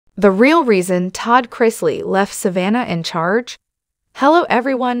The real reason Todd Chrisley left Savannah in charge? Hello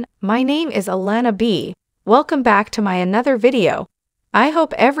everyone, my name is Alana B. Welcome back to my another video. I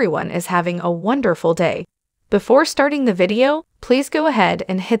hope everyone is having a wonderful day. Before starting the video, please go ahead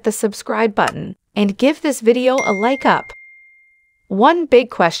and hit the subscribe button and give this video a like up. One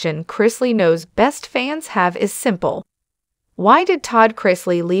big question Chrisley knows best fans have is simple. Why did Todd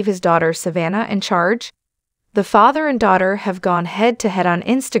Chrisley leave his daughter Savannah in charge? The father and daughter have gone head-to-head on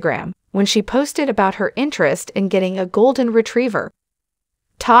Instagram when she posted about her interest in getting a golden retriever.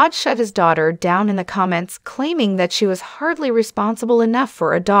 Todd shut his daughter down in the comments, claiming that she was hardly responsible enough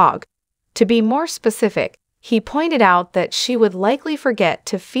for a dog. To be more specific, he pointed out that she would likely forget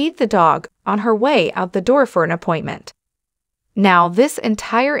to feed the dog on her way out the door for an appointment. Now, this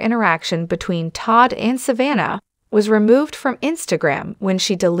entire interaction between Todd and Savannah was removed from Instagram when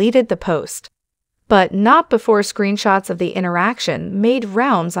she deleted the post, but not before screenshots of the interaction made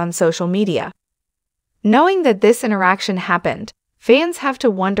rounds on social media. Knowing that this interaction happened, fans have to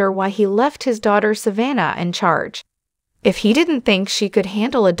wonder why he left his daughter Savannah in charge. If he didn't think she could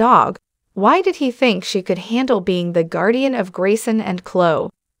handle a dog, why did he think she could handle being the guardian of Grayson and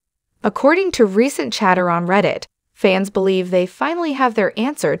Chloe? According to recent chatter on Reddit, fans believe they finally have their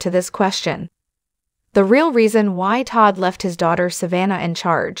answer to this question. The real reason why Todd left his daughter Savannah in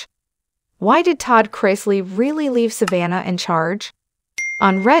charge. Why did Todd Chrisley really leave Savannah in charge?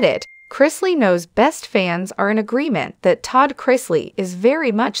 On Reddit, Chrisley Knows Best fans are in agreement that Todd Chrisley is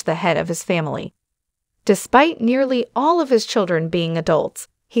very much the head of his family. Despite nearly all of his children being adults,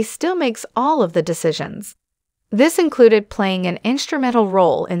 he still makes all of the decisions. This included playing an instrumental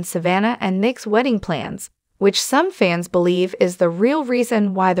role in Savannah and Nick's wedding plans, which some fans believe is the real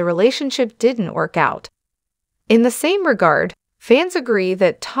reason why the relationship didn't work out. In the same regard, fans agree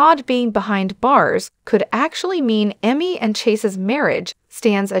that Todd being behind bars could actually mean Emmy and Chase's marriage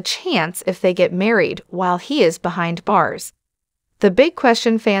stands a chance if they get married while he is behind bars. The big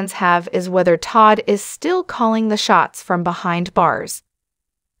question fans have is whether Todd is still calling the shots from behind bars.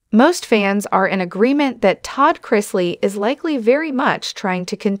 Most fans are in agreement that Todd Chrisley is likely very much trying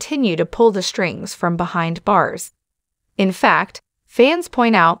to continue to pull the strings from behind bars. In fact, fans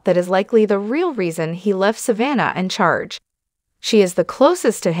point out that is likely the real reason he left Savannah in charge. She is the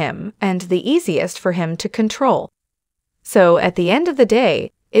closest to him and the easiest for him to control. So, at the end of the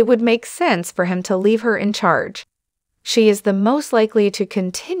day, it would make sense for him to leave her in charge. She is the most likely to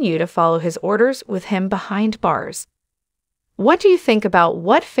continue to follow his orders with him behind bars. What do you think about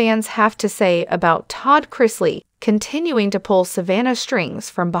what fans have to say about Todd Chrisley continuing to pull Savannah's strings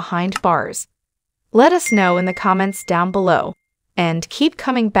from behind bars? Let us know in the comments down below, and keep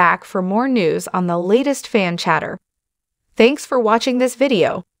coming back for more news on the latest fan chatter. Thanks for watching this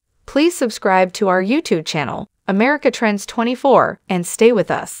video. Please subscribe to our YouTube channel, America Trends 24, and stay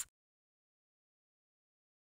with us.